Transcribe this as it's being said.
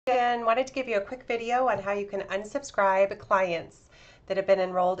And wanted to give you a quick video on how you can unsubscribe clients that have been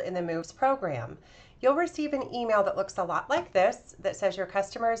enrolled in the Moves program. You'll receive an email that looks a lot like this that says your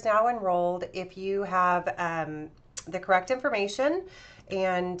customer is now enrolled if you have the correct information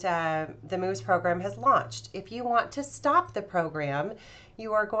and the Moves program has launched. If you want to stop the program,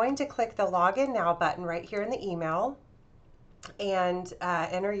 you are going to click the Login Now button right here in the email and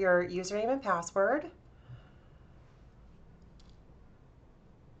enter your username and password.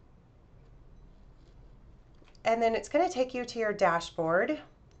 And then it's going to take you to your dashboard.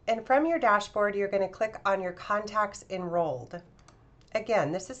 And from your dashboard, you're going to click on your contacts enrolled.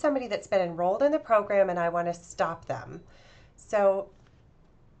 Again, this is somebody that's been enrolled in the program and I want to stop them. So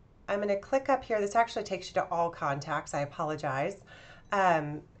I'm going to click up here. This actually takes you to all contacts. I apologize.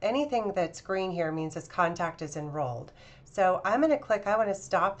 Anything that's green here means this contact is enrolled. So I'm going to click, I want to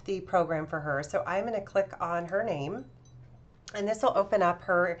stop the program for her. So I'm going to click on her name and this will open up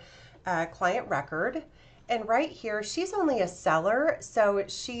her client record. And right here, she's only a seller, so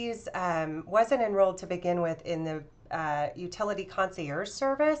she's wasn't enrolled to begin with in the utility concierge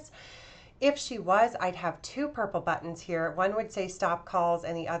service. If she was, I'd have two purple buttons here. One would say stop calls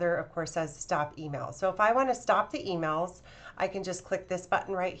and the other, of course, says stop emails. So if I want to stop the emails, I can just click this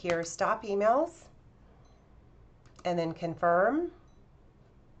button right here, stop emails, and then confirm.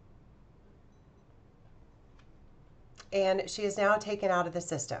 And she is now taken out of the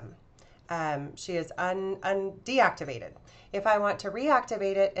system. She is deactivated. If I want to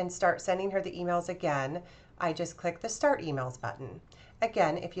reactivate it and start sending her the emails again, I just click the Start Emails button.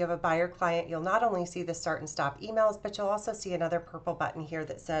 Again, if you have a buyer client, you'll not only see the Start and Stop emails, but you'll also see another purple button here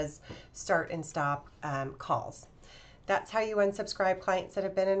that says Start and Stop calls. That's how you unsubscribe clients that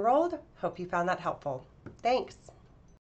have been enrolled. Hope you found that helpful. Thanks.